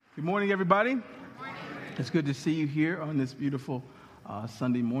Good morning, everybody. Good morning. It's good to see you here on this beautiful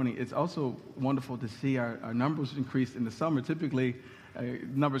Sunday morning. It's also wonderful to see our numbers increase in the summer. Typically,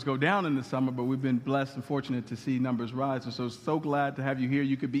 numbers go down in the summer, but we've been blessed and fortunate to see numbers rise. And so glad to have you here.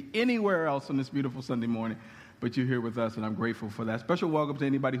 You could be anywhere else on this beautiful Sunday morning, but you're here with us, and I'm grateful for that. Special welcome to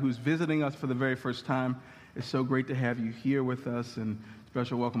anybody who's visiting us for the very first time. It's so great to have you here with us, and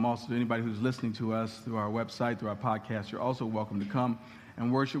special welcome also to anybody who's listening to us through our website, through our podcast. You're also welcome to come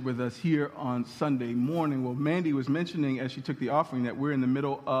and worship with us here on Sunday morning. Well, Mandy was mentioning as she took the offering that we're in the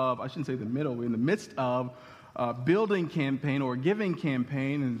middle of, I shouldn't say the middle, we're in the midst of a building campaign or giving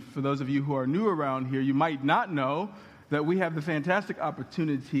campaign. And for those of you who are new around here, you might not know that we have the fantastic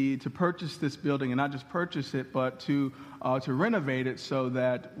opportunity to purchase this building, and not just purchase it, but to renovate it so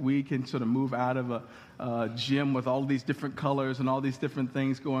that we can sort of move out of a gym with all these different colors and all these different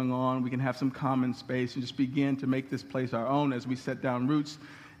things going on. We can have some common space and just begin to make this place our own as we set down roots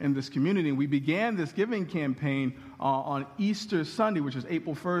in this community. We began this giving campaign on Easter Sunday, which is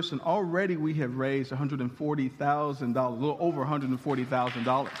April 1st, and already we have raised $140,000, a little over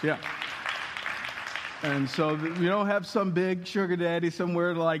 $140,000. Yeah. And so we don't have some big sugar daddy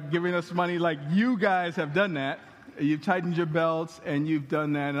somewhere like giving us money like you guys have done that. You've tightened your belts and you've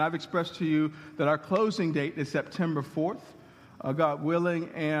done that. And I've expressed to you that our closing date is September 4th, God willing,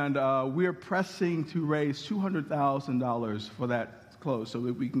 and we're pressing to raise $200,000 for that close so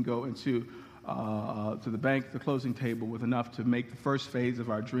that we can go into to the bank, the closing table, with enough to make the first phase of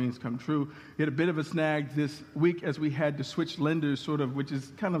our dreams come true. We had a bit of a snag this week as we had to switch lenders, sort of, which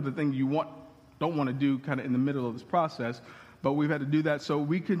is kind of the thing you don't want to do kind of in the middle of this process, but we've had to do that. So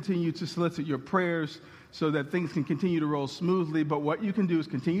we continue to solicit your prayers so that things can continue to roll smoothly. But what you can do is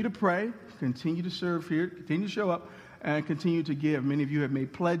continue to pray, continue to serve here, continue to show up, and continue to give. Many of you have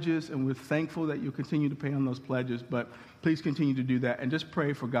made pledges, and we're thankful that you'll continue to pay on those pledges, but please continue to do that, and just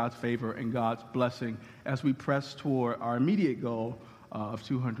pray for God's favor and God's blessing as we press toward our immediate goal of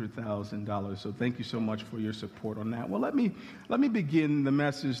 $200,000. So thank you so much for your support on that. Well, let me begin the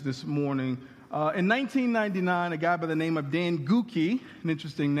message this morning. In 1999, a guy by the name of Dan Gucci, an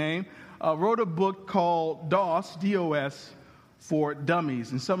interesting name, wrote a book called DOS, D-O-S, for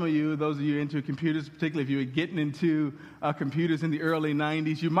Dummies. And some of you, those of you into computers, particularly if you were getting into computers in the early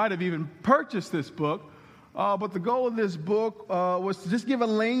 90s, you might have even purchased this book. But the goal of this book was to just give a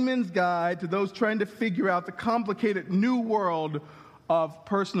layman's guide to those trying to figure out the complicated new world of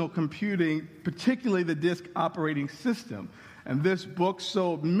personal computing, particularly the disk operating system. And this book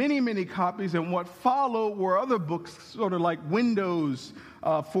sold many, many copies, and what followed were other books, sort of like Windows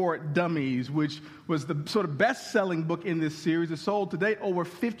for Dummies, which was the sort of best-selling book in this series. It sold to date over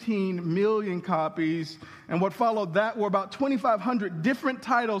 15 million copies, and what followed that were about 2,500 different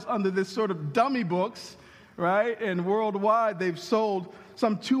titles under this sort of dummy books, right? And worldwide, they've sold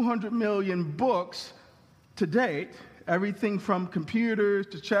some 200 million books to date, everything from computers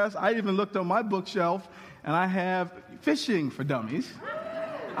to chess. I even looked on my bookshelf, and I have Fishing for Dummies.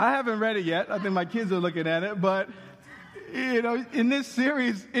 I haven't read it yet. I think my kids are looking at it. But, you know, in this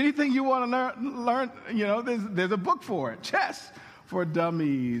series, anything you want to learn, you know, there's a book for it. Chess for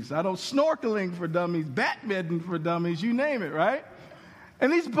Dummies. Snorkeling for Dummies. Badminton for Dummies. You name it, right?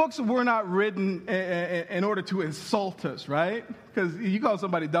 And these books were not written in order to insult us, right? Because you call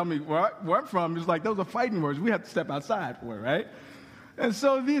somebody dummy, where I'm from, it's like those are fighting words. We have to step outside for it, right? And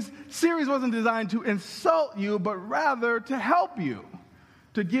so this series wasn't designed to insult you, but rather to help you,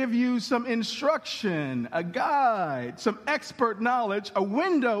 to give you some instruction, a guide, some expert knowledge, a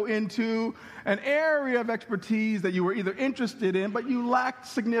window into an area of expertise that you were either interested in, but you lacked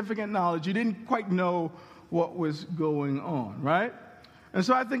significant knowledge. You didn't quite know what was going on, right? And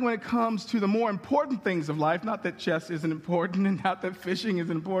so I think when it comes to the more important things of life, not that chess isn't important and not that fishing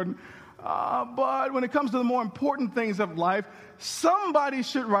isn't important, but when it comes to the more important things of life, somebody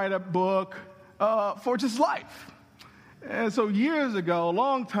should write a book for just life. And so years ago, a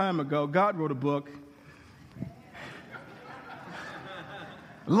long time ago, God wrote a book,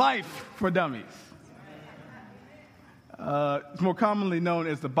 Life for Dummies. It's more commonly known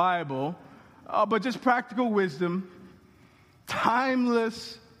as the Bible, but just practical wisdom,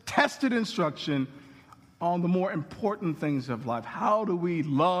 timeless, tested instruction on the more important things of life. How do we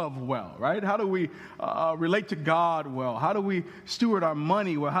love well, right? How do we relate to God well? How do we steward our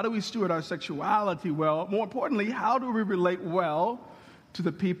money well? How do we steward our sexuality well? More importantly, how do we relate well to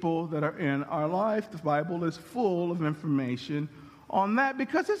the people that are in our life? The Bible is full of information on that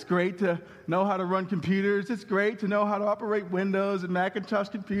because it's great to know how to run computers. It's great to know how to operate Windows and Macintosh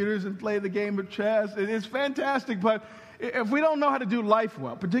computers and play the game of chess. It is fantastic, but if we don't know how to do life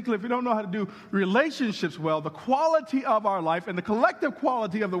well, particularly if we don't know how to do relationships well, the quality of our life and the collective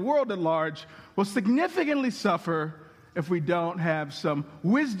quality of the world at large will significantly suffer if we don't have some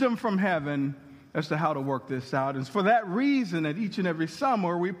wisdom from heaven as to how to work this out. And it's for that reason that each and every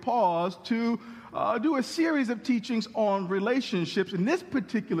summer we pause to do a series of teachings on relationships. In this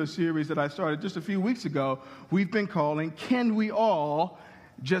particular series that I started just a few weeks ago, we've been calling, Can We All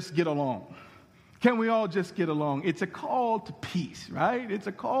Just Get Along? Can we all just get along? It's a call to peace, right? It's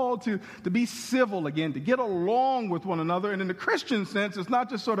a call to be civil again, to get along with one another. And in the Christian sense, it's not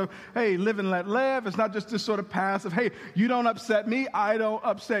just sort of, hey, live and let live. It's not just this sort of passive, hey, you don't upset me, I don't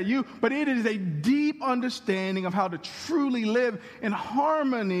upset you. But it is a deep understanding of how to truly live in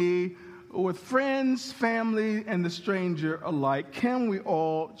harmony with friends, family, and the stranger alike. Can we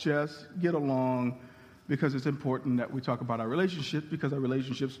all just get along? Because it's important that we talk about our relationships, because our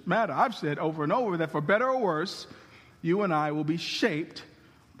relationships matter. I've said over and over that for better or worse, you and I will be shaped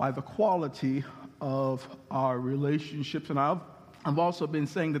by the quality of our relationships. And I've also been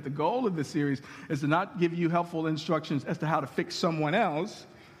saying that the goal of this series is to not give you helpful instructions as to how to fix someone else,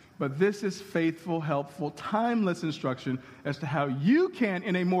 but this is faithful, helpful, timeless instruction as to how you can,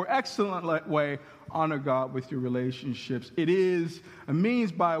 in a more excellent way, honor God with your relationships. It is a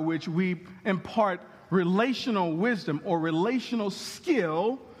means by which we impart relational wisdom or relational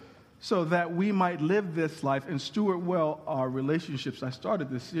skill so that we might live this life and steward well our relationships. I started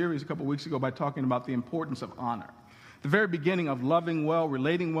this series a couple weeks ago by talking about the importance of honor. The very beginning of loving well,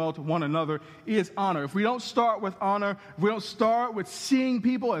 relating well to one another is honor. If we don't start with honor, if we don't start with seeing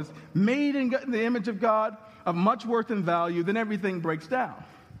people as made in the image of God, of much worth and value, then everything breaks down.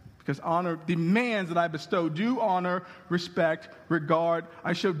 Because honor demands that I bestow due honor, respect, regard.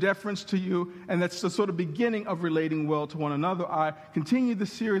 I show deference to you, and that's the sort of beginning of relating well to one another. I continue the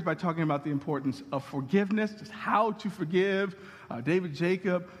series by talking about the importance of forgiveness, just how to forgive. David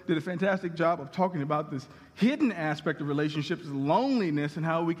Jacob did a fantastic job of talking about this hidden aspect of relationships, loneliness, and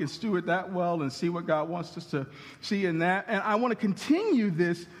how we can steward that well and see what God wants us to see in that. And I want to continue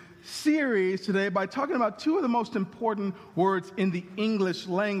this series today by talking about two of the most important words in the English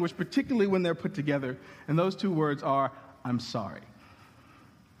language, particularly when they're put together. And those two words are, I'm sorry.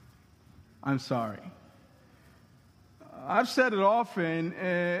 I'm sorry. I've said it often,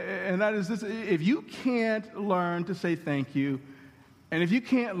 and that is this: if you can't learn to say thank you, and if you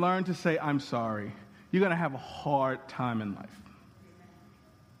can't learn to say I'm sorry, you're going to have a hard time in life.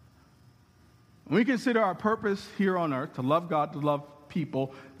 When we consider our purpose here on earth, to love God, to love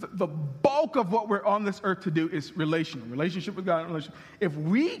people, the bulk of what we're on this earth to do is relationship with God. Relationship. If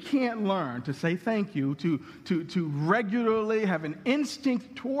we can't learn to say thank you, to regularly have an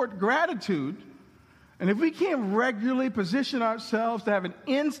instinct toward gratitude, and if we can't regularly position ourselves to have an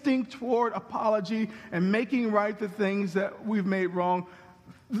instinct toward apology and making right the things that we've made wrong,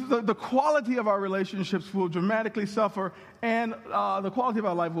 the quality of our relationships will dramatically suffer, and the quality of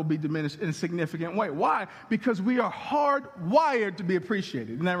our life will be diminished in a significant way. Why? Because we are hardwired to be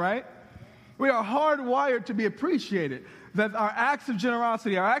appreciated. Isn't that right? We are hardwired to be appreciated. That our acts of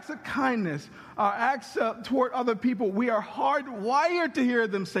generosity, our acts of kindness, our acts toward other people, we are hardwired to hear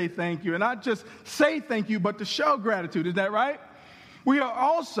them say thank you. And not just say thank you, but to show gratitude. Is that right? We are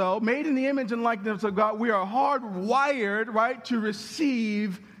also made in the image and likeness of God. We are hardwired, right, to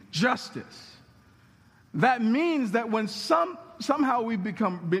receive justice. That means that when somehow we've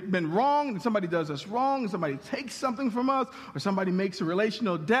been wrong, and somebody does us wrong, and somebody takes something from us, or somebody makes a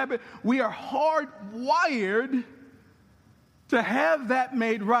relational debit, we are hardwired to have that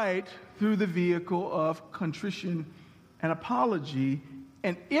made right through the vehicle of contrition and apology.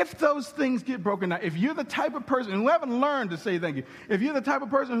 And if those things get broken down, if you're the type of person who haven't learned to say thank you, if you're the type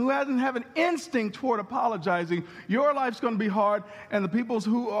of person who hasn't have an instinct toward apologizing, your life's going to be hard, and the people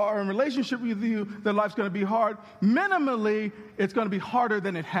who are in relationship with you, their life's going to be hard. Minimally, it's going to be harder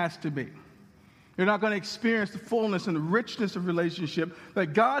than it has to be. You're not going to experience the fullness and the richness of relationship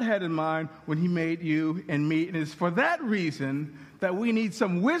that God had in mind when he made you and me. And it's for that reason that we need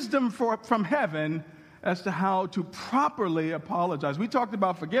some wisdom from heaven as to how to properly apologize. We talked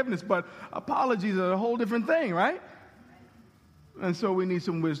about forgiveness, but apologies are a whole different thing, right? And so we need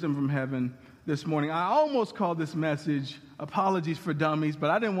some wisdom from heaven this morning. I almost called this message Apologies for Dummies, but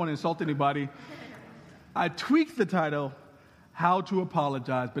I didn't want to insult anybody. I tweaked the title, How to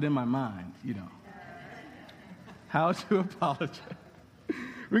Apologize, but in my mind, how to apologize.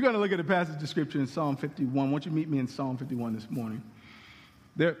 We're going to look at a passage of Scripture in Psalm 51. Won't you meet me in Psalm 51 this morning?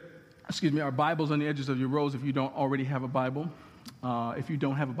 Our Bible's on the edges of your rows if you don't already have a Bible. If you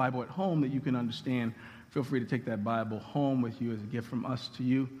don't have a Bible at home that you can understand, feel free to take that Bible home with you as a gift from us to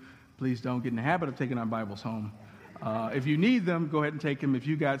you. Please don't get in the habit of taking our Bibles home. If you need them, go ahead and take them. If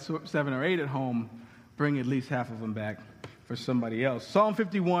you got 7 or 8 at home, bring at least half of them back for somebody else. Psalm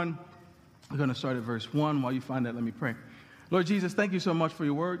 51, we're going to start at verse 1. While you find that, let me pray. Lord Jesus, thank you so much for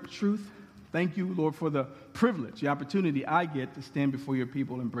your word, truth. Thank you, Lord, for the privilege, the opportunity I get to stand before your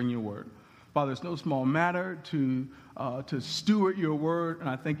people and bring your word. Father, it's no small matter to steward your word, and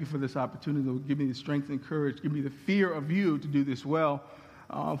I thank you for this opportunity. Lord, give me the strength and courage. Give me the fear of you to do this well.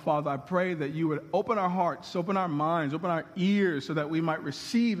 Father, I pray that you would open our hearts, open our minds, open our ears so that we might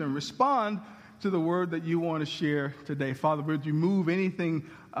receive and respond to the word that you want to share today. Father, would you move anything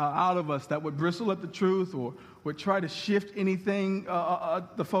out of us that would bristle at the truth or would try to shift anything,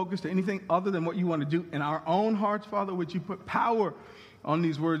 the focus to anything other than what you want to do in our own hearts? Father, would you put power on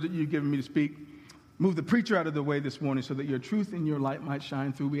these words that you've given me to speak? Move the preacher out of the way this morning so that your truth and your light might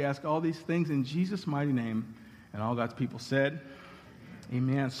shine through. We ask all these things in Jesus' mighty name. And all God's people said,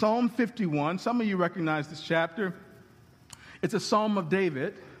 amen. Psalm 51. Some of you recognize this chapter. It's a Psalm of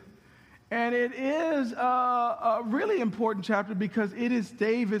David. And it is a really important chapter because it is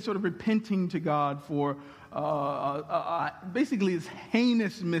David sort of repenting to God for basically his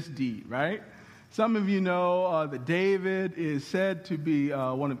heinous misdeed, right? Some of you know that David is said to be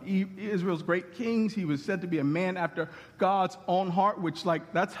one of Israel's great kings. He was said to be a man after God's own heart, which,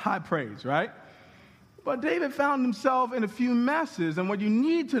 that's high praise, right? But David found himself in a few messes, and what you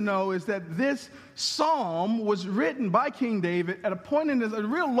need to know is that this psalm was written by King David at a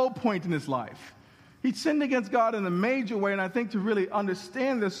real low point in his life. He'd sinned against God in a major way, and I think to really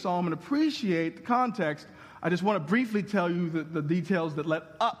understand this psalm and appreciate the context, I just want to briefly tell you the details that led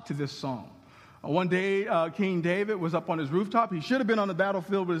up to this psalm. One day, King David was up on his rooftop. He should have been on the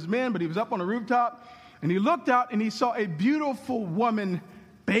battlefield with his men, but he was up on the rooftop, and he looked out and he saw a beautiful woman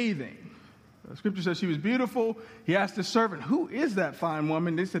bathing. The scripture says she was beautiful. He asked his servant, "Who is that fine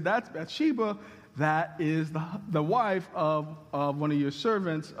woman?" They said, "That's Bathsheba. That is the wife of one of your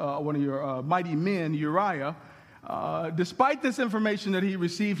servants, one of your mighty men, Uriah." Despite this information that he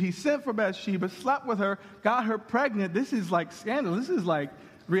received, he sent for Bathsheba, slept with her, got her pregnant. This is like scandal. This is like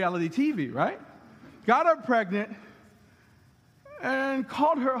reality TV, right? Got her pregnant and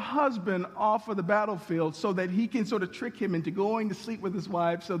called her husband off of the battlefield so that he can sort of trick him into going to sleep with his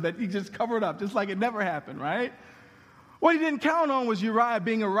wife so that he just covered up, just like it never happened, right? What he didn't count on was Uriah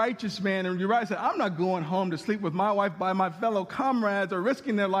being a righteous man, and Uriah said, "I'm not going home to sleep with my wife by my fellow comrades or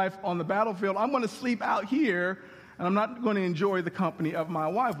risking their life on the battlefield. I'm going to sleep out here, and I'm not going to enjoy the company of my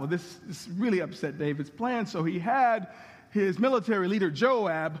wife." Well, this really upset David's plan, so he had his military leader,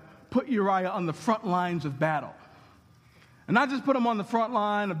 Joab, put Uriah on the front lines of battle. And not just put him on the front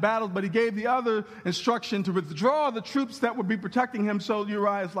line of battle, but he gave the other instruction to withdraw the troops that would be protecting him, so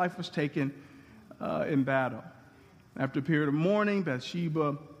Uriah's life was taken in battle. After a period of mourning,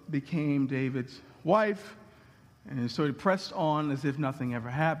 Bathsheba became David's wife, and so he pressed on as if nothing ever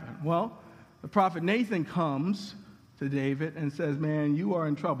happened. Well, the prophet Nathan comes to David and says, "Man, you are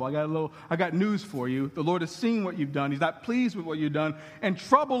in trouble. I got news for you. The Lord has seen what you've done. He's not pleased with what you've done, and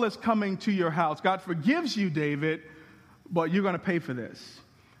trouble is coming to your house. God forgives you, David, but you're going to pay for this."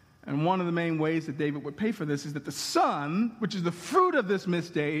 And one of the main ways that David would pay for this is that the son, which is the fruit of this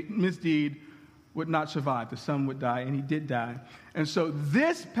misdeed, would not survive. The son would die, and he did die. And so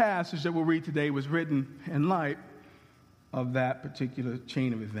this passage that we'll read today was written in light of that particular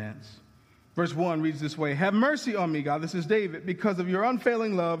chain of events. Verse 1 reads this way: "Have mercy on me, God," this is David, "because of your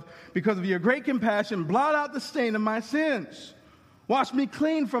unfailing love, because of your great compassion, blot out the stain of my sins. Wash me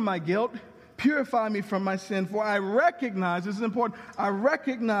clean from my guilt. Purify me from my sin, for I recognize," this is important, "I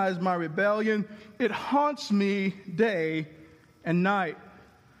recognize my rebellion. It haunts me day and night.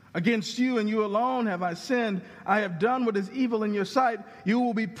 Against you and you alone have I sinned. I have done what is evil in your sight. You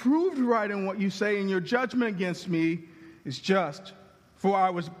will be proved right in what you say, and your judgment against me is just. For I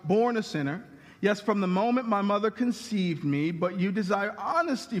was born a sinner. Yes, from the moment my mother conceived me, but you desire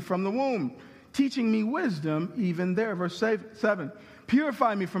honesty from the womb, teaching me wisdom even there." Verse 7.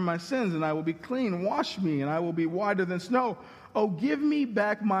 "Purify me from my sins, and I will be clean. Wash me, and I will be whiter than snow. Oh, give me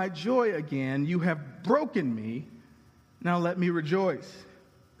back my joy again. You have broken me. Now let me rejoice.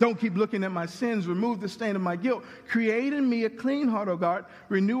 Don't keep looking at my sins. Remove the stain of my guilt. Create in me a clean heart, O God.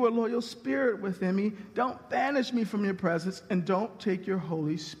 Renew a loyal spirit within me. Don't banish me from your presence, and don't take your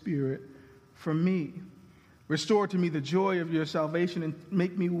Holy Spirit from me. Restore to me the joy of your salvation, and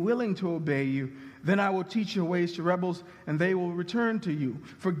make me willing to obey you. Then I will teach your ways to rebels, and they will return to you.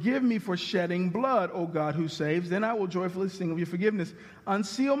 Forgive me for shedding blood, O God who saves. Then I will joyfully sing of your forgiveness.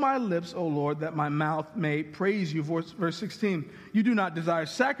 Unseal my lips, O Lord, that my mouth may praise you." Verse 16. "You do not desire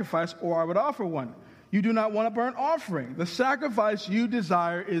sacrifice, or I would offer one. You do not want a burnt offering. The sacrifice you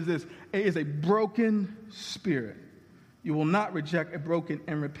desire is a broken spirit, You will not reject a broken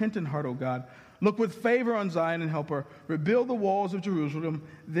and repentant heart, O God. Look with favor on Zion and help her. Rebuild the walls of Jerusalem.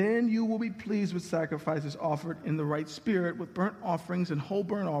 Then you will be pleased with sacrifices offered in the right spirit, with burnt offerings and whole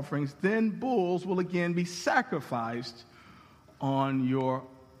burnt offerings. Then bulls will again be sacrificed on your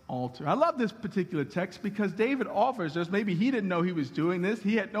altar. I love this particular text because David offers us, maybe he didn't know he was doing this.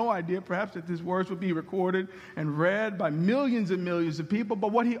 He had no idea perhaps that these words would be recorded and read by millions and millions of people.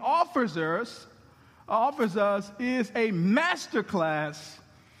 But what he offers us is a masterclass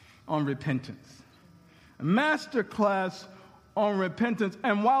on repentance. A masterclass on repentance.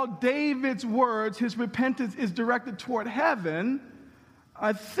 And while David's words, his repentance is directed toward heaven,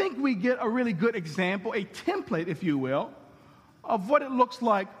 I think we get a really good example, a template, if you will, of what it looks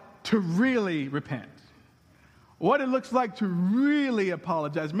like to really repent. What it looks like to really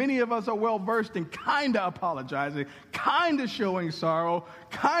apologize. Many of us are well versed in kind of apologizing, kind of showing sorrow,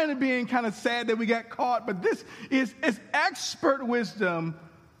 kind of being kind of sad that we got caught. But this is expert wisdom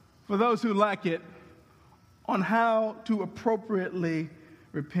for those who lack it on how to appropriately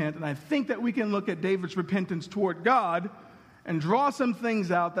repent. And I think that we can look at David's repentance toward God and draw some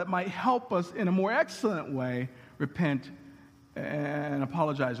things out that might help us in a more excellent way repent and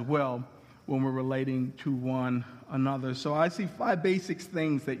apologize well when we're relating to one another. So I see 5 basic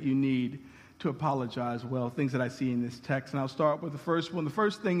things that you need to apologize well, things that I see in this text. And I'll start with the first one. The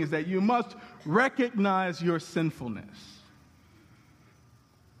first thing is that you must recognize your sinfulness.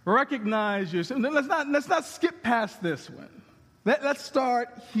 Recognize your sin. Let's not skip past this one. Let's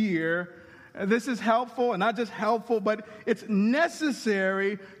start here. This is helpful, and not just helpful, but it's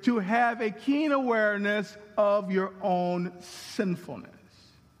necessary to have a keen awareness of your own sinfulness.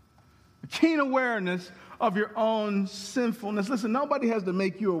 A keen awareness of your own sinfulness. Listen, nobody has to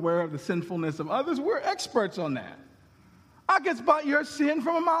make you aware of the sinfulness of others. We're experts on that. I can spot your sin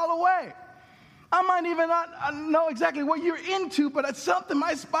from a mile away. I might even not know exactly what you're into, but it's something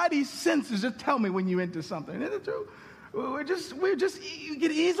my spidey senses just tell me when you're into something. Isn't it true? You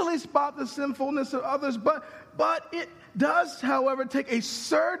can easily spot the sinfulness of others, but it does, however, take a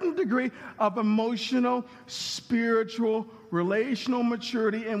certain degree of emotional, spiritual, relational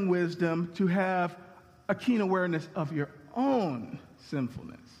maturity and wisdom to have a keen awareness of your own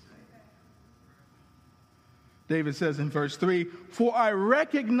sinfulness. David says in verse 3, "For I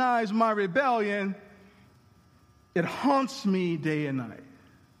recognize my rebellion, it haunts me day and night."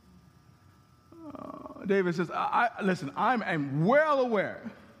 David says, listen, I'm well aware.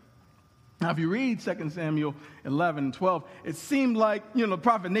 Now, if you read 2 Samuel 11 and 12, it seemed like, the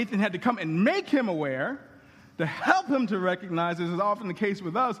prophet Nathan had to come and make him aware to help him to recognize, as is often the case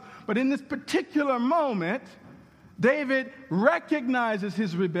with us. But in this particular moment, David recognizes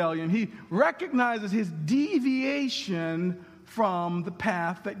his rebellion. He recognizes his deviation from the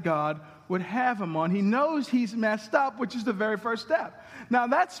path that God would have him on. He knows he's messed up, which is the very first step. Now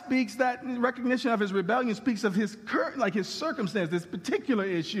that recognition of his rebellion speaks of his circumstance, this particular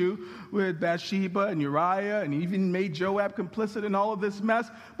issue with Bathsheba and Uriah, and even made Joab complicit in all of this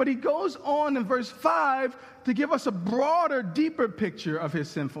mess. But he goes on in verse 5 to give us a broader, deeper picture of his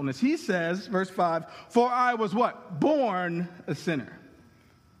sinfulness. He says, verse 5, "For I was" what? "Born a sinner."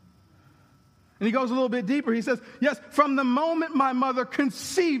 And he goes a little bit deeper. He says, "Yes, from the moment my mother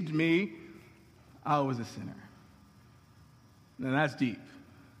conceived me, I was a sinner." Now that's deep.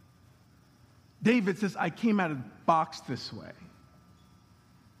 David says, I came out of the box this way.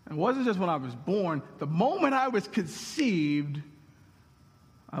 And it wasn't just when I was born. The moment I was conceived,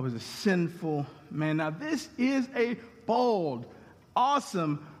 I was a sinful man. Now this is a bold,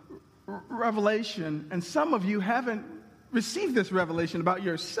 awesome revelation. And some of you haven't received this revelation about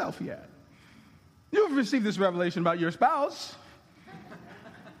yourself yet. You've received this revelation about your spouse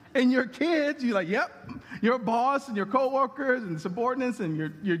and your kids. You're like, yep, your boss and your coworkers and subordinates and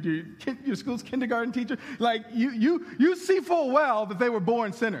your school's kindergarten teacher. Like, you see full well that they were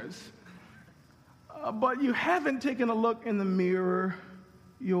born sinners. But you haven't taken a look in the mirror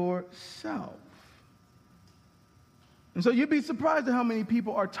yourself. And so you'd be surprised at how many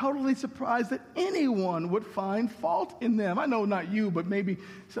people are totally surprised that anyone would find fault in them. I know not you, but maybe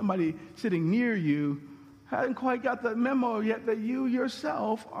somebody sitting near you hasn't quite got the memo yet that you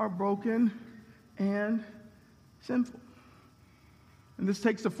yourself are broken and sinful. And this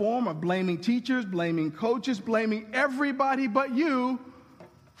takes the form of blaming teachers, blaming coaches, blaming everybody but you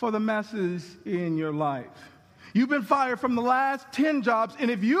for the messes in your life. You've been fired from the last 10 jobs, and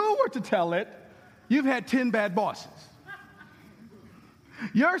if you were to tell it, you've had 10 bad bosses.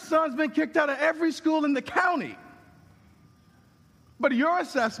 Your son's been kicked out of every school in the county. But your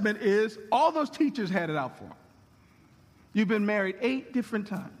assessment is all those teachers had it out for him. You've been married 8 different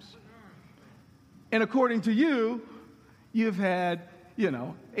times. And according to you, you've had,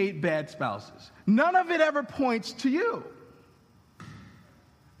 8 bad spouses. None of it ever points to you.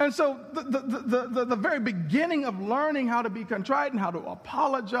 And so the very beginning of learning how to be contrite and how to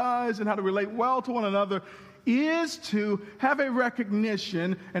apologize and how to relate well to one another is to have a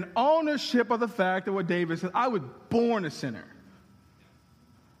recognition and ownership of the fact that what David said, I was born a sinner.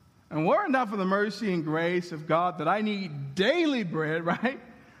 And were it not for the mercy and grace of God that I need daily bread, right?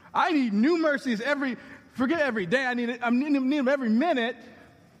 I need new mercies forget every day, I need them every minute.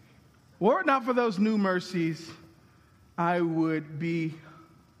 Were it not for those new mercies, I would be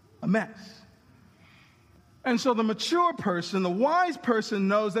a mess. And so the mature person, the wise person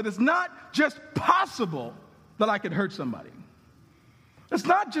knows that it's not just possible that I could hurt somebody. It's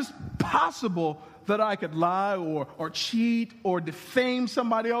not just possible that I could lie or cheat or defame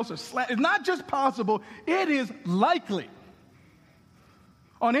somebody else or It's not just possible, it is likely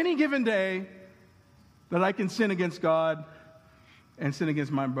on any given day that I can sin against God and sin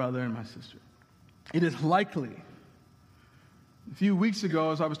against my brother and my sister. It is likely. A few weeks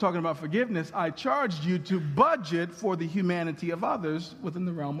ago, as I was talking about forgiveness, I charged you to budget for the humanity of others within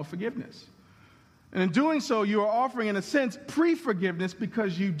the realm of forgiveness. And in doing so, you are offering, in a sense, pre-forgiveness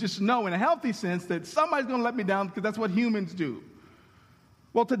because you just know, in a healthy sense, that somebody's going to let me down because that's what humans do.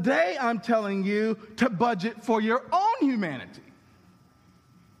 Well, today I'm telling you to budget for your own humanity.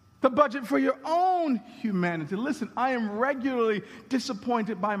 To budget for your own humanity. Listen, I am regularly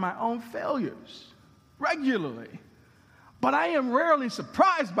disappointed by my own failures. Regularly. But I am rarely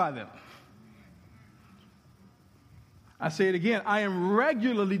surprised by them. I say it again, I am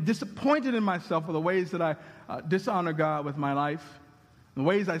regularly disappointed in myself for the ways that I dishonor God with my life, the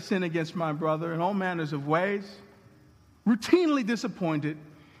ways I sin against my brother, in all manners of ways. Routinely disappointed,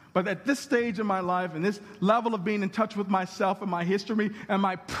 but at this stage in my life and this level of being in touch with myself and my history and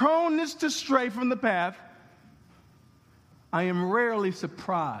my proneness to stray from the path, I am rarely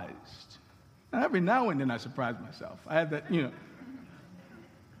surprised. Now, every now and then I surprise myself. I have that,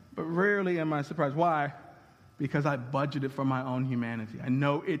 But rarely am I surprised. Why? Because I budgeted for my own humanity. I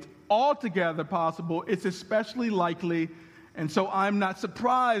know it's altogether possible. It's especially likely. And so I'm not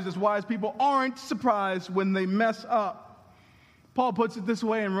surprised, as wise people aren't surprised when they mess up. Paul puts it this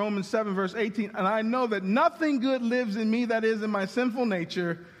way in Romans 7, verse 18, and I know that nothing good lives in me, that is, in my sinful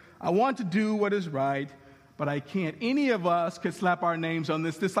nature. I want to do what is right, but I can't. Any of us could slap our names on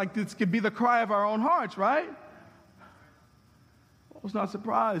this. This could be the cry of our own hearts, right? Paul's not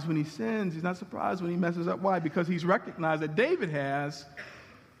surprised when he sins. He's not surprised when he messes up. Why? Because he's recognized that David has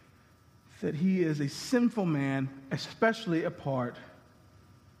that he is a sinful man, especially apart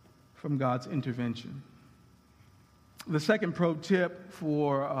from God's intervention. The second pro tip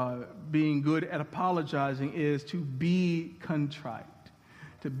for being good at apologizing is to be contrite.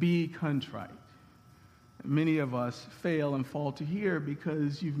 To be contrite. Many of us fail and fall to here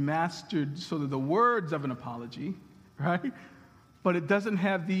because you've mastered sort of the words of an apology, right? But it doesn't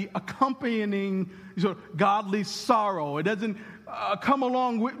have the accompanying sort of godly sorrow. It doesn't come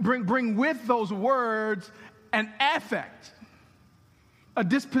along, bring with those words an affect, a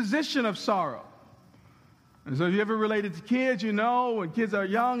disposition of sorrow. And so if you ever related to kids, when kids are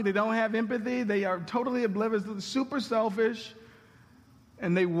young, they don't have empathy. They are totally oblivious, super selfish.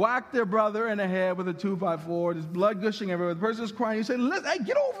 And they whack their brother in the head with a 2x4. There's blood gushing everywhere. The person's crying. You say, hey,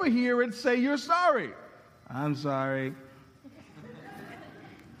 get over here and say you're sorry. I'm sorry.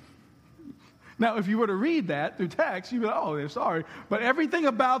 Now, if you were to read that through text, you'd be like, oh, they're sorry. But everything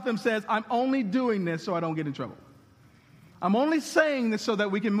about them says, I'm only doing this so I don't get in trouble. I'm only saying this so that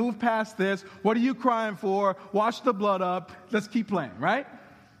we can move past this. What are you crying for? Wash the blood up. Let's keep playing, right?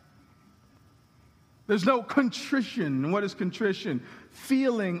 There's no contrition. What is contrition?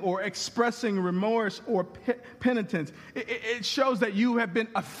 Feeling or expressing remorse or penitence. It shows that you have been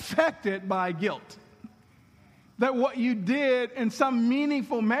affected by guilt. That what you did in some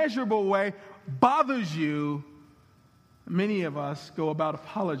meaningful, measurable way bothers you. Many of us go about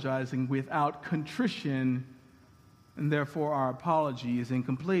apologizing without contrition, and therefore our apology is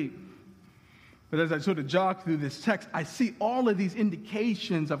incomplete. But as I sort of jog through this text, I see all of these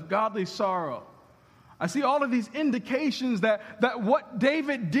indications of godly sorrow. I see all of these indications that what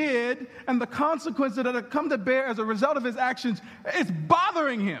David did and the consequences that have come to bear as a result of his actions is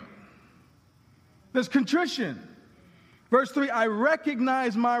bothering him. There's contrition. Verse 3, I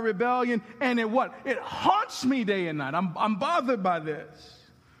recognize my rebellion, and it haunts me day and night. I'm bothered by this.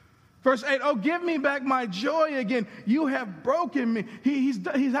 Verse 8, oh, give me back my joy again. You have broken me. He's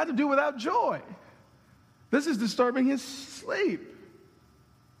had to do without joy. This is disturbing his sleep.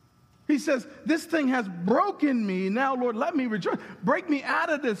 He says, this thing has broken me. Now, Lord, let me rejoice. Break me out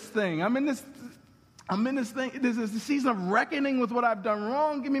of this thing. I'm in this I'm in this thing. This is the season of reckoning with what I've done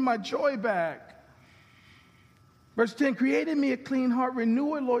wrong. Give me my joy back. Verse 10, create in me a clean heart,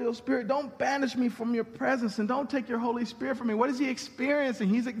 renew a loyal spirit. Don't banish me from your presence, and don't take your Holy Spirit from me. What is he experiencing?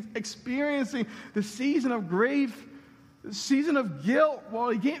 He's experiencing the season of grief, the season of guilt. Well,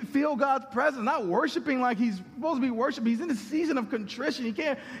 he can't feel God's presence, not worshiping like he's supposed to be worshiping. He's in the season of contrition.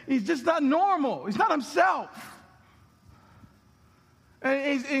 He's just not normal. He's not himself.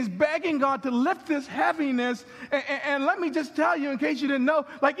 And he's begging God to lift this heaviness. And let me just tell you, in case you didn't know,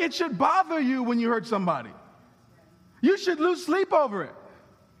 like it should bother you when you hurt somebody. You should lose sleep over it.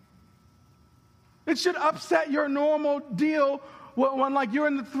 It should upset your normal deal when like you're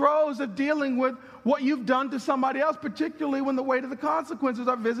in the throes of dealing with what you've done to somebody else, particularly when the weight of the consequences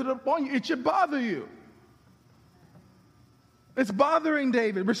are visited upon you. It should bother you. It's bothering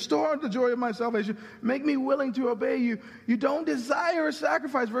David. Restore the joy of my salvation. Make me willing to obey you. You don't desire a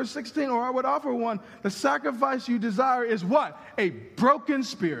sacrifice, verse 16, or I would offer one. The sacrifice you desire is what? A broken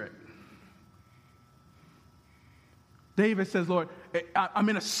spirit. David says, Lord, I'm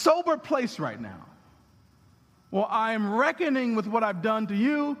in a sober place right now. Well, I am reckoning with what I've done to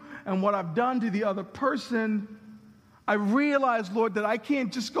you and what I've done to the other person. I realize, Lord, that I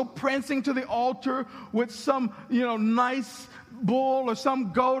can't just go prancing to the altar with some, nice bull or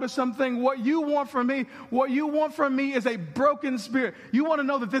some goat or something. What you want from me is a broken spirit. You want to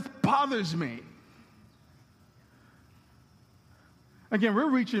know that this bothers me. Again, we're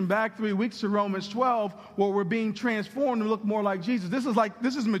reaching back 3 weeks to Romans 12, where we're being transformed to look more like Jesus. This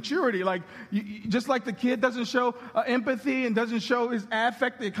is maturity. Like, just like the kid doesn't show empathy and doesn't show his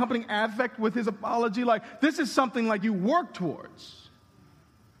affect, the accompanying affect with his apology. Like, this is something like you work towards.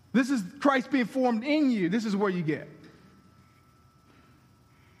 This is Christ being formed in you. This is where you get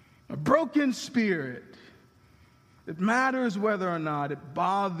a broken spirit. It matters whether or not it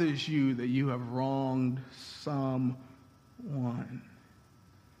bothers you that you have wronged someone.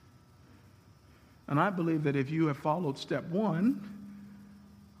 And I believe that if you have followed step 1,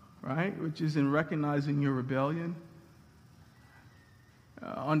 right, which is in recognizing your rebellion,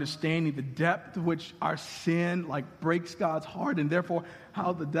 understanding the depth to which our sin breaks God's heart, and therefore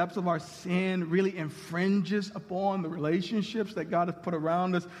how the depths of our sin really infringes upon the relationships that God has put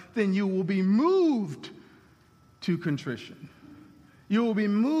around us, then you will be moved to contrition. You will be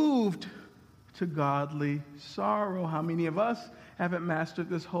moved to godly sorrow. How many of us haven't mastered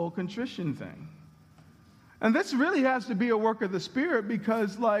this whole contrition thing? And this really has to be a work of the Spirit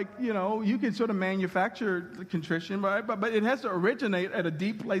because, you can sort of manufacture the contrition, right? But it has to originate at a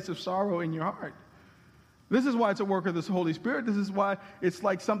deep place of sorrow in your heart. This is why it's a work of the Holy Spirit. This is why it's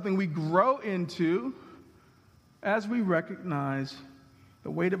like something we grow into as we recognize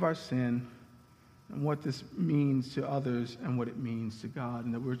the weight of our sin and what this means to others and what it means to God,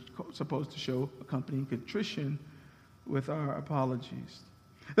 and that we're supposed to show accompanying contrition with our apologies.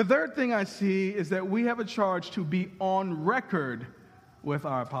 The third thing I see is that we have a charge to be on record with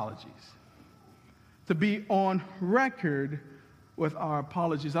our apologies. To be on record with our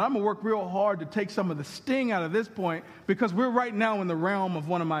apologies. And I'm going to work real hard to take some of the sting out of this point because we're right now in the realm of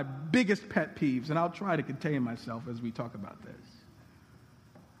one of my biggest pet peeves, and I'll try to contain myself as we talk about this.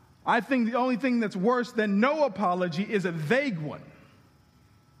 I think the only thing that's worse than no apology is a vague one.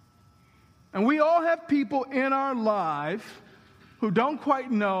 And we all have people in our life who don't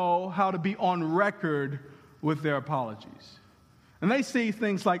quite know how to be on record with their apologies. And they say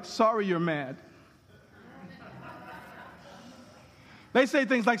things like, sorry you're mad. They say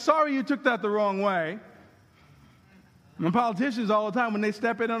things like, sorry you took that the wrong way. And politicians all the time, when they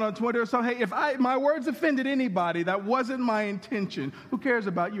step in on Twitter or something, hey, if my words offended anybody, that wasn't my intention. Who cares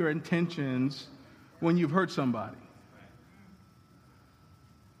about your intentions when you've hurt somebody?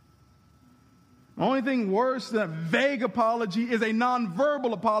 The only thing worse than a vague apology is a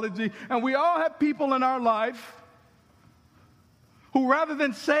nonverbal apology. And we all have people in our life who, rather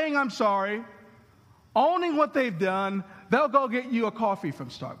than saying I'm sorry, owning what they've done, they'll go get you a coffee from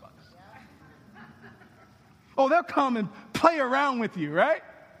Starbucks. Oh, they'll come and play around with you, right?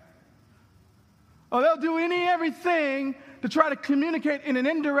 Oh, they'll do everything to try to communicate in an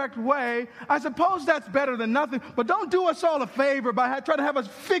indirect way. I suppose that's better than nothing, but don't do us all a favor by trying to have us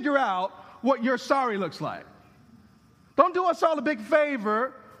figure out what your sorry looks like. Don't do us all a big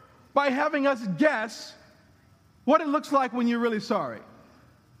favor by having us guess what it looks like when you're really sorry.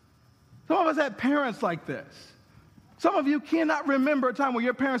 Some of us had parents like this. Some of you cannot remember a time where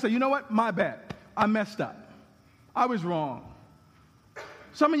your parents said, you know what, my bad, I messed up. I was wrong.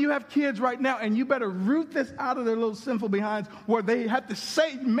 Some of you have kids right now, and you better root this out of their little sinful behinds where they have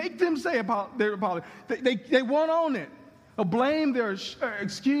to make them say their apology. They won't own it. They'll blame, they'll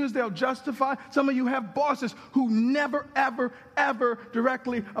excuse, they'll justify. Some of you have bosses who never, ever, ever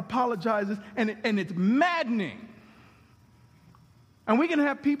directly apologizes, and it's maddening. And we can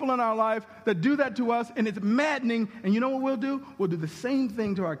have people in our life that do that to us, and it's maddening. And you know what we'll do? We'll do the same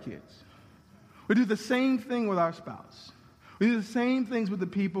thing to our kids. We do the same thing with our spouse. We do the same things with the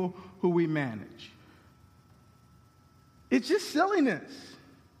people who we manage. It's just silliness.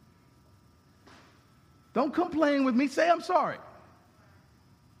 Don't complain with me. Say, I'm sorry.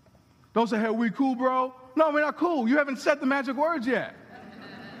 Don't say, hey, we cool, bro? No, we're not cool. You haven't said the magic words yet.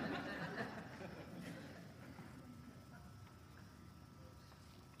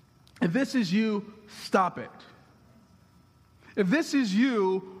 If this is you, stop it. If this is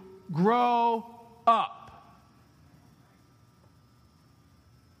you, grow up.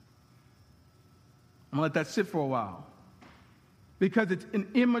 I'm going to let that sit for a while. Because it's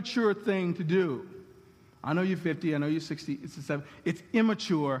an immature thing to do. I know you're 50, I know you're 60, it's 70. It's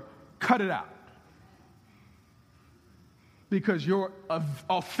immature. Cut it out. Because your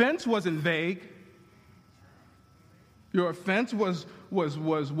offense wasn't vague. Your offense was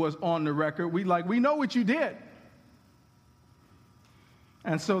on the record. We know what you did.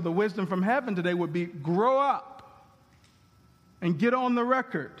 And so the wisdom from heaven today would be grow up and get on the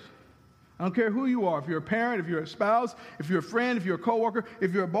record. I don't care who you are. If you're a parent, if you're a spouse, if you're a friend, if you're a coworker,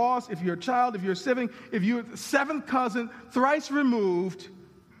 if you're a boss, if you're a child, if you're a sibling, if you're a seventh cousin, thrice removed,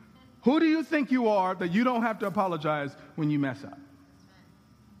 who do you think you are that you don't have to apologize when you mess up?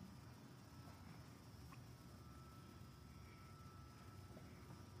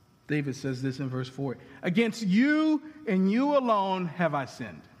 David says this in verse 4. Against you and you alone have I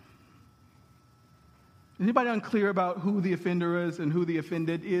sinned. Is anybody unclear about who the offender is and who the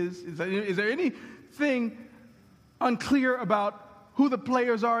offended is? Is there anything unclear about who the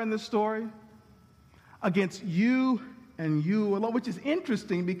players are in this story? Against you and you alone, which is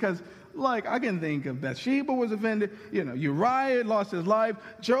interesting because, like, I can think of Bathsheba was offended. Uriah lost his life.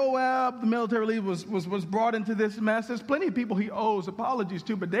 Joab, the military leader, was brought into this mess. There's plenty of people he owes apologies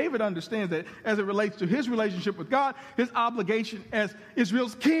to, but David understands that as it relates to his relationship with God, his obligation as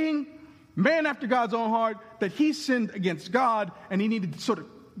Israel's king, man after God's own heart, that he sinned against God, and he needed to sort of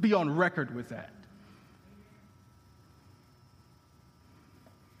be on record with that.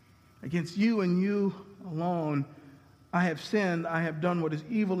 Against you and you alone, I have sinned. I have done what is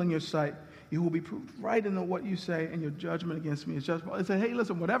evil in your sight. You will be proved right in what you say, and your judgment against me is just. I say, hey,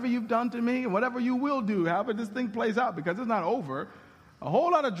 listen, whatever you've done to me and whatever you will do, however this thing plays out, because it's not over, a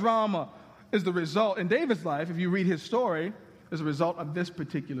whole lot of drama is the result in David's life, if you read his story, is a result of this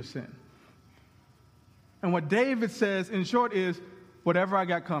particular sin. And what David says, in short, is, whatever I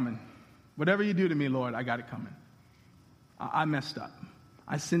got coming, whatever you do to me, Lord, I got it coming. I messed up.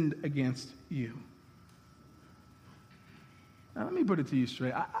 I sinned against you. Now, let me put it to you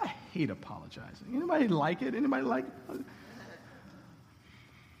straight. I hate apologizing. Anybody like it? Anybody like it?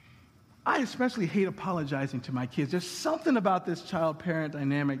 I especially hate apologizing to my kids. There's something about this child-parent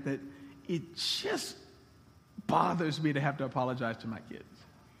dynamic that it just bothers me to have to apologize to my kids.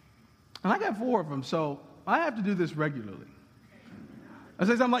 And I got 4 of them, so I have to do this regularly. I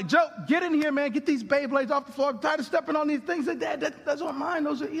say something like, Joe, get in here, man. Get these Beyblades off the floor. I'm tired of stepping on these things. Dad, those aren't mine.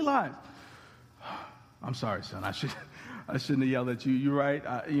 Those are Eli's. I'm sorry, son. I shouldn't have yelled at you. You're right.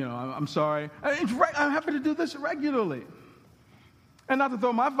 I'm sorry. I'm happy to do this regularly. And not to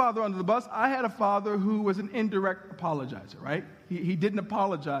throw my father under the bus, I had a father who was an indirect apologizer, right? He didn't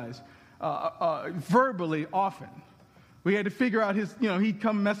apologize verbally often. We had to figure out he'd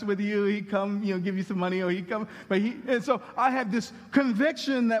come mess with you, he'd come, give you some money, or he'd come, and so I had this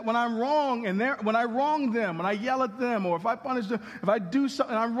conviction that when I'm wrong, when I wrong them, when I yell at them, or if I punish them, if I do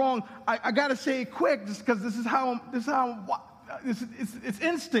something I'm wrong, I got to say it quick, just because it's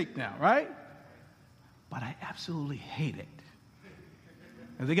instinct now, right? But I absolutely hate it.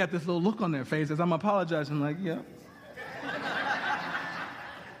 And they got this little look on their face as I'm apologizing, like, yeah.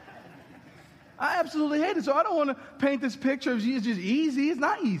 I absolutely hate it. So I don't want to paint this picture of it's just easy. It's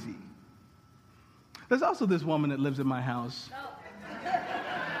not easy. There's also this woman that lives in my house.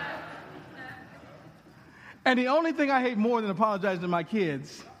 And the only thing I hate more than apologizing to my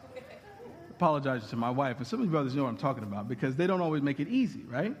kids, apologizing to my wife. And some of you brothers know what I'm talking about because they don't always make it easy,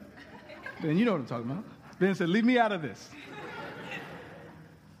 right? Ben, you know what I'm talking about. Ben said, leave me out of this.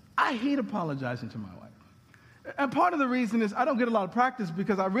 I hate apologizing to my wife. And part of the reason is I don't get a lot of practice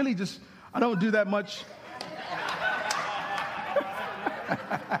because I don't do that much.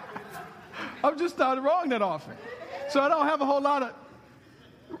 I'm just not wrong that often. So I don't have a whole lot of,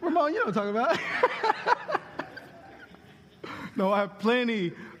 Ramon, you know what I'm talking about. No, I have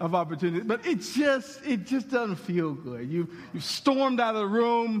plenty of opportunities, but it just doesn't feel good. You stormed out of the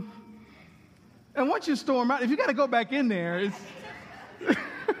room, and once you storm out, if you got to go back in there, it's.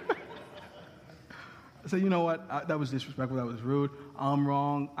 I said, you know what? That was disrespectful. That was rude. I'm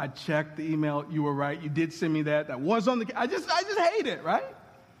wrong. I checked the email. You were right. You did send me that. That was on the. I just hate it, right?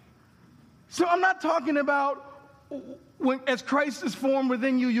 So I'm not talking about when, as Christ is formed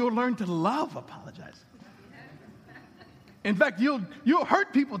within you, you'll learn to love apologizing. In fact, you'll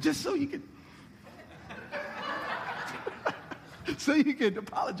hurt people just so you can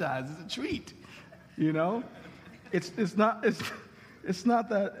apologize. It's a treat, you know. It's not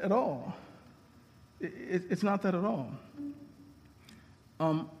that at all. It's not that at all.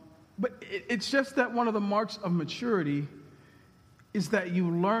 But it's just that one of the marks of maturity is that you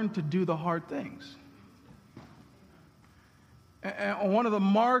learn to do the hard things. And one of the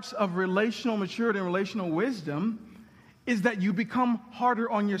marks of relational maturity and relational wisdom is that you become harder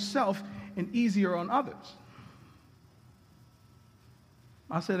on yourself and easier on others.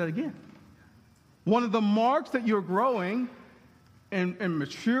 I'll say that again. One of the marks that you're growing in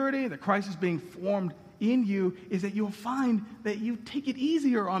maturity, that Christ is being formed in you, is that you'll find that you take it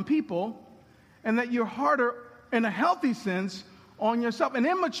easier on people and that you're harder, in a healthy sense, on yourself. And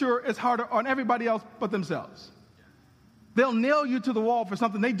immature is harder on everybody else but themselves. They'll nail you to the wall for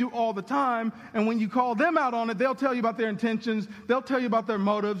something they do all the time, and when you call them out on it, they'll tell you about their intentions, they'll tell you about their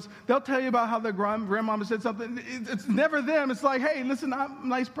motives, they'll tell you about how their grandmama said something. It's never them. It's like, hey, listen, I'm a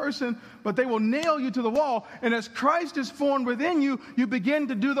nice person, but they will nail you to the wall. And as Christ is formed within you, you begin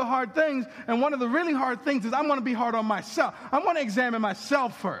to do the hard things, and one of the really hard things is I'm going to be hard on myself. I'm going to examine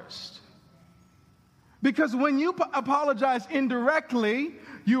myself first. Because when you apologize indirectly,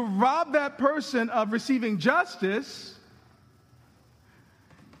 you rob that person of receiving justice.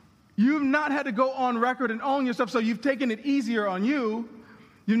 You've not had to go on record and own yourself, so you've taken it easier on you.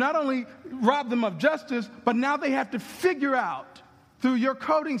 You not only robbed them of justice, but now they have to figure out through your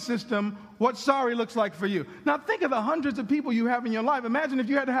coding system what sorry looks like for you. Now think of the hundreds of people you have in your life. Imagine if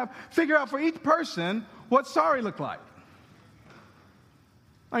you had to figure out for each person what sorry looked like.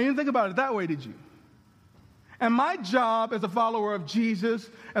 Now, you didn't think about it that way, did you? And my job as a follower of Jesus,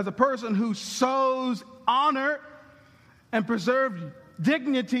 as a person who sows honor and preserves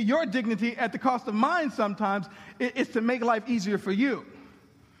dignity, your dignity, at the cost of mine sometimes, is to make life easier for you.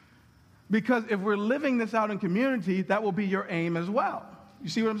 Because if we're living this out in community, that will be your aim as well. You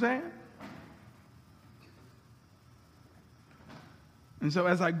see what I'm saying? And so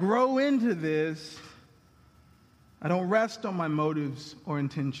as I grow into this, I don't rest on my motives or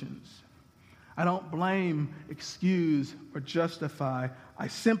intentions. I don't blame, excuse, or justify. I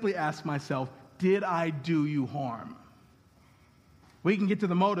simply ask myself, did I do you harm? We can get to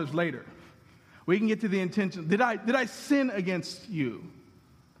the motives later. We can get to the intention. Did I sin against you?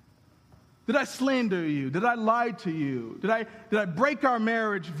 Did I slander you? Did I lie to you? Did I break our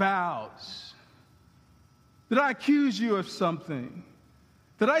marriage vows? Did I accuse you of something?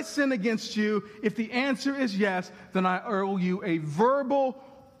 Did I sin against you? If the answer is yes, then I owe you a verbal,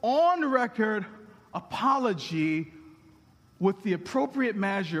 on-record apology with the appropriate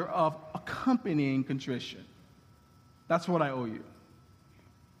measure of accompanying contrition. That's what I owe you.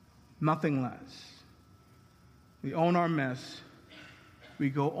 Nothing less. We own our mess.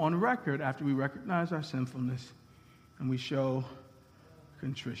 We go on record after we recognize our sinfulness, and we show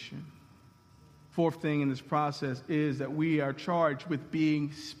contrition. Fourth thing in this process is that we are charged with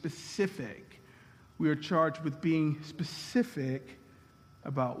being specific. We are charged with being specific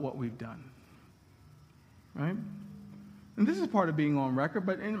about what we've done. Right? And this is part of being on record,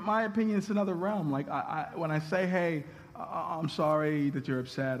 but in my opinion, it's another realm. Like, when I say, hey, I'm sorry that you're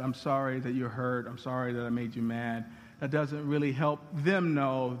upset. I'm sorry that you're hurt. I'm sorry that I made you mad. That doesn't really help them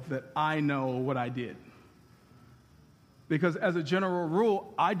know that I know what I did. Because as a general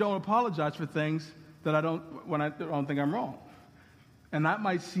rule, I don't apologize for things that I don't think I'm wrong. And that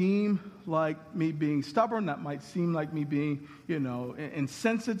might seem like me being stubborn. That might seem like me being,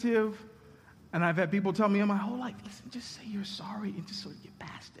 insensitive. And I've had people tell me in my whole life, listen, just say you're sorry and just sort of get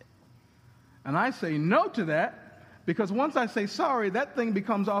past it. And I say no to that. Because once I say sorry, that thing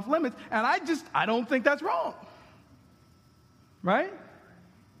becomes off limits, and I don't think that's wrong. Right?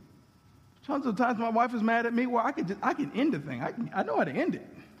 Tons of times my wife is mad at me. Well, I can end the thing. I know how to end it.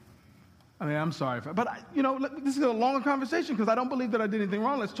 I mean, I'm sorry, but this is a longer conversation because I don't believe that I did anything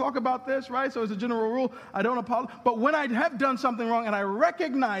wrong. Let's talk about this, right? So as a general rule, I don't apologize. But when I have done something wrong and I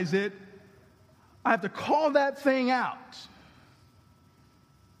recognize it, I have to call that thing out.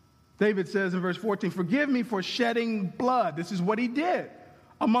 David says in verse 14, forgive me for shedding blood. This is what he did,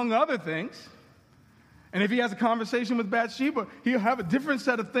 among other things. And if he has a conversation with Bathsheba, he'll have a different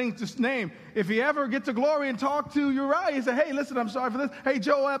set of things to name. If he ever gets to glory and talk to Uriah, he say, hey, listen, I'm sorry for this. Hey,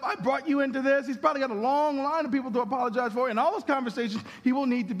 Joab, I brought you into this. He's probably got a long line of people to apologize for. In all those conversations, he will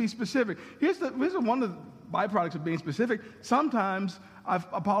need to be specific. Here's one of the byproducts of being specific. Sometimes I've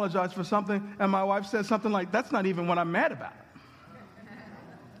apologized for something, and my wife says something like, that's not even what I'm mad about.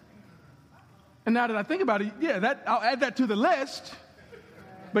 And now that I think about it, yeah, I'll add that to the list.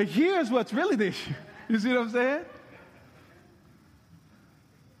 But here's what's really the issue. You see what I'm saying?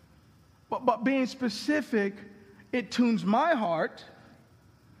 But being specific, it tunes my heart,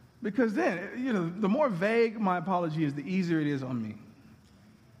 because then, the more vague my apology is, the easier it is on me.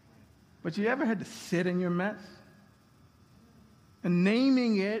 But you ever had to sit in your mess? And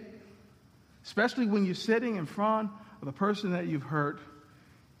naming it, especially when you're sitting in front of the person that you've hurt,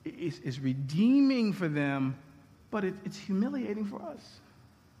 is redeeming for them, but it's humiliating for us.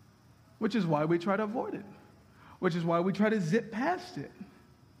 Which is why we try to avoid it. Which is why we try to zip past it.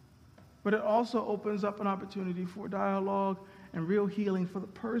 But it also opens up an opportunity for dialogue and real healing for the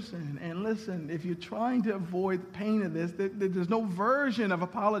person. And listen, if you're trying to avoid the pain of this, there's no version of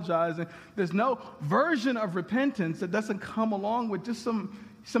apologizing. There's no version of repentance that doesn't come along with just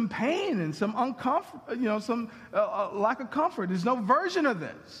some pain and some uncomfort, some lack of comfort. There's no version of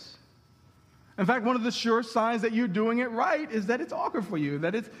this. In fact, one of the sure signs that you're doing it right is that it's awkward for you,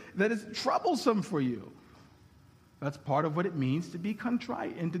 that it's troublesome for you. That's part of what it means to be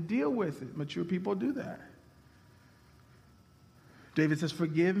contrite and to deal with it. Mature people do that. David says,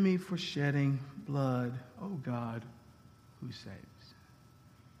 forgive me for shedding blood, oh God, who saves.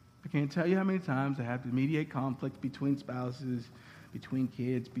 I can't tell you how many times I have to mediate conflict between spouses, between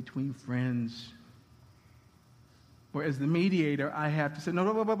kids, between friends. Where as the mediator, I have to say, no,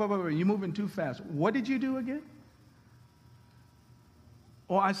 you're moving too fast. What did you do again?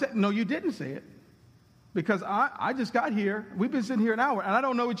 Or I said, no, you didn't say it. Because I just got here. We've been sitting here an hour, and I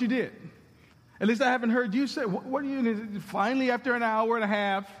don't know what you did. At least I haven't heard you say, what do you, finally after an hour and a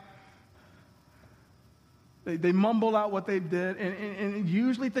half, they mumble out what they did, and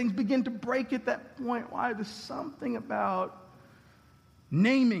usually things begin to break at that point. Why? There's something about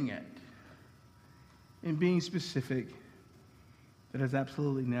naming it and being specific that is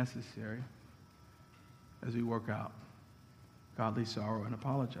absolutely necessary as we work out godly sorrow and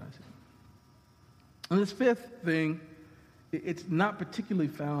apologizing. And this fifth thing, it's not particularly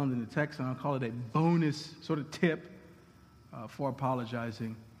found in the text, and I'll call it a bonus sort of tip for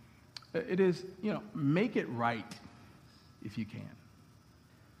apologizing. It is, make it right if you can.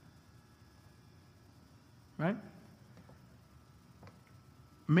 Right?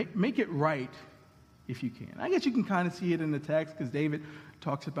 Make it right if you can. I guess you can kind of see it in the text because David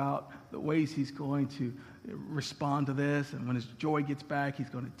talks about the ways he's going to respond to this, and when his joy gets back, he's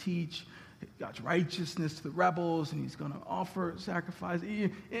going to teach God's righteousness to the rebels, and he's going to offer sacrifice.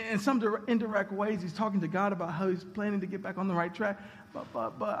 In some indirect ways, he's talking to God about how he's planning to get back on the right track.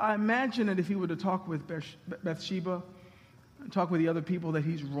 But I imagine that if he were to talk with Bathsheba, talk with the other people that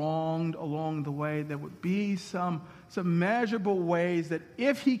he's wronged along the way, there would be some measurable ways that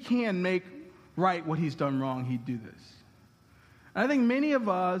if he can make right what he's done wrong, he'd do this. And I think many of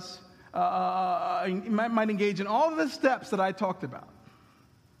us might engage in all of the steps that I talked about.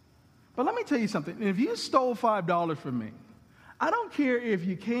 But let me tell you something. If you stole $5 from me, I don't care if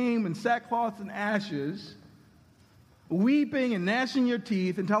you came in sackcloth and ashes, weeping and gnashing your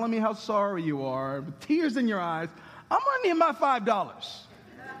teeth and telling me how sorry you are, with tears in your eyes, I'm going to need my $5.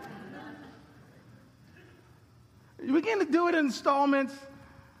 You begin to do it in installments.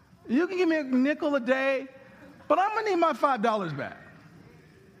 You can give me a nickel a day, but I'm going to need my $5 back.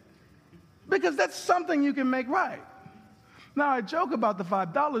 Because that's something you can make right. Now, I joke about the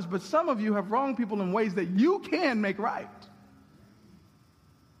 $5, but some of you have wronged people in ways that you can make right.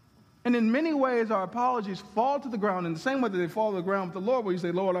 And in many ways, our apologies fall to the ground in the same way that they fall to the ground with the Lord, where you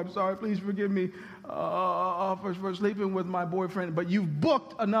say, Lord, I'm sorry, please forgive me for sleeping with my boyfriend, but you've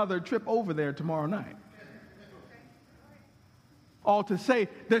booked another trip over there tomorrow night. All to say,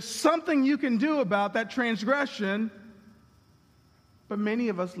 there's something you can do about that transgression, but many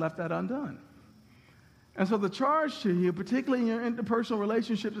of us left that undone. And so the charge to you, particularly in your interpersonal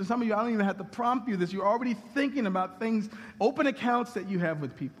relationships, and some of you, I don't even have to prompt you this, you're already thinking about things, open accounts that you have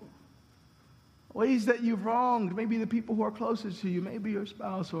with people. Ways that you've wronged, maybe the people who are closest to you, maybe your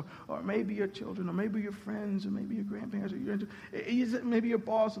spouse, or maybe your children, or maybe your friends, or maybe your grandparents, or maybe your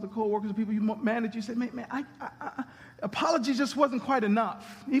boss, or the co-workers, or people you manage. You say, man, apology just wasn't quite enough.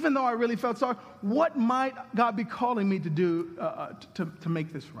 Even though I really felt sorry, what might God be calling me to do to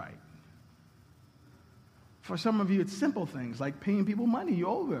make this right? For some of you, it's simple things like paying people money. You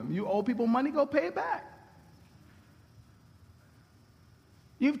owe them. You owe people money, go pay it back.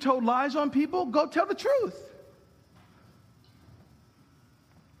 You've told lies on people, go tell the truth.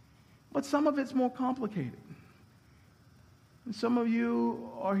 But some of it's more complicated. And some of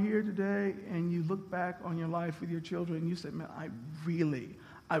you are here today and you look back on your life with your children and you say, man, I've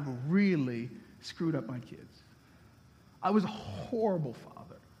really screwed up my kids. I was a horrible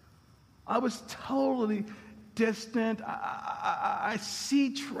father. I was totally distant. I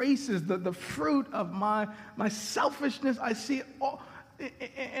see traces, the fruit of my selfishness. I see it all.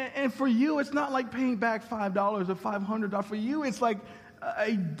 And for you, it's not like paying back $5 or $500. For you, it's like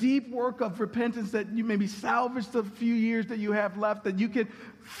a deep work of repentance that you maybe salvage the few years that you have left, that you can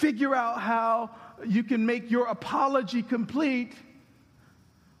figure out how you can make your apology complete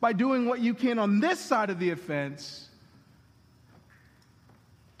by doing what you can on this side of the offense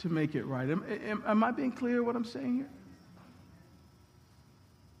to make it right. Am I being clear what I'm saying here?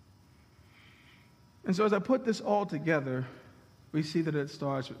 And so as I put this all together, we see that it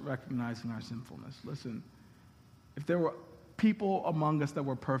starts with recognizing our sinfulness. Listen, if there were people among us that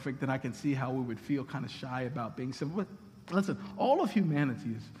were perfect, then I can see how we would feel kind of shy about being sinful. But listen, all of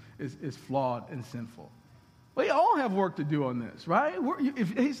humanity is flawed and sinful. We all have work to do on this, right?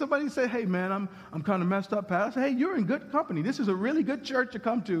 If somebody say, hey, man, I'm kind of messed up, Pastor, hey, you're in good company. This is a really good church to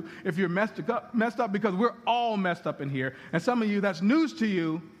come to if you're messed up, because we're all messed up in here. And some of you, that's news to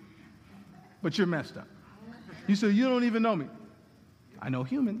you, but you're messed up. You say, you don't even know me. I know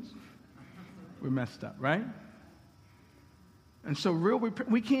humans. We're messed up, right? And so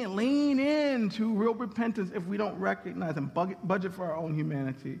we can't lean into real repentance if we don't recognize and budget for our own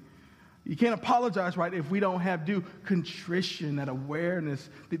humanity. You can't apologize, right, if we don't have due contrition, that awareness,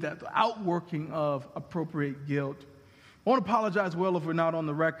 that outworking of appropriate guilt. I won't apologize well if we're not on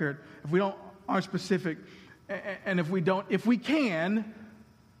the record, if we aren't specific, and if we can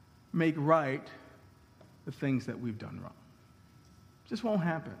make right the things that we've done wrong. It just won't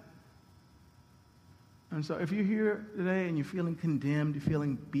happen. And so if you're here today and you're feeling condemned, you're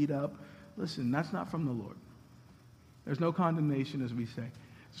feeling beat up, listen, that's not from the Lord. There's no condemnation, as we say.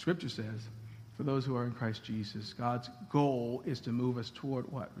 The Scripture says, for those who are in Christ Jesus, God's goal is to move us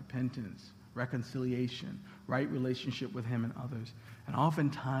toward what? Repentance, reconciliation, right relationship with Him and others. And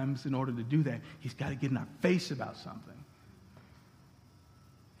oftentimes, in order to do that, He's got to get in our face about something.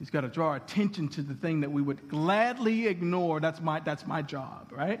 He's got to draw our attention to the thing that we would gladly ignore. That's my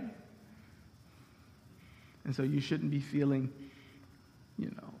job, right? And so you shouldn't be feeling,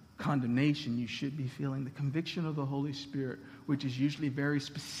 condemnation. You should be feeling the conviction of the Holy Spirit, which is usually very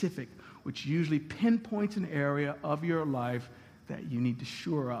specific, which usually pinpoints an area of your life that you need to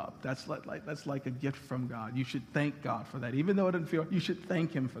shore up. That's like a gift from God. You should thank God for that. Even though it doesn't feel, you should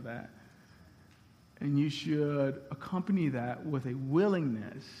thank Him for that. And you should accompany that with a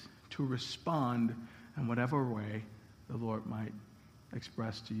willingness to respond in whatever way the Lord might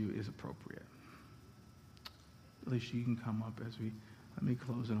express to you is appropriate. Alicia, you can come up let me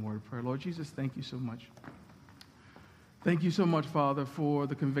close in a word of prayer. Lord Jesus, thank you so much. Thank you so much, Father, for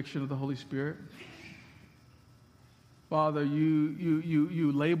the conviction of the Holy Spirit. Father,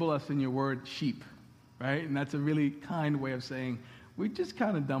 you label us in your word sheep, right? And that's a really kind way of saying we're just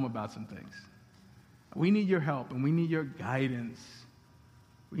kind of dumb about some things. We need your help, and we need your guidance.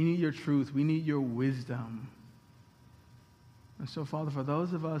 We need your truth. We need your wisdom. And so, Father, for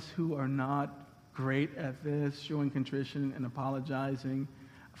those of us who are not great at this, showing contrition and apologizing,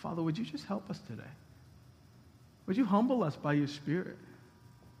 Father, would you just help us today? Would you humble us by your Spirit?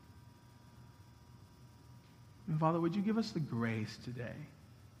 And Father, would you give us the grace today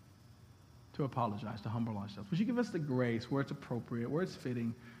to apologize, to humble ourselves? Would you give us the grace where it's appropriate, where it's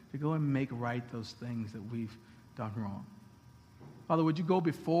fitting, to go and make right those things that we've done wrong? Father, would you go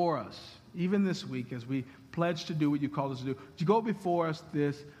before us, even this week, as we pledge to do what you called us to do? Would you go before us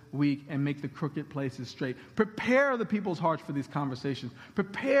this week and make the crooked places straight? Prepare the people's hearts for these conversations.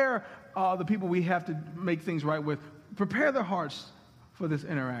 Prepare the people we have to make things right with. Prepare their hearts for this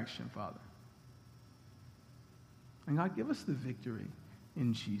interaction, Father. And God, give us the victory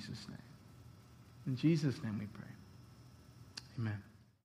in Jesus' name. In Jesus' name we pray.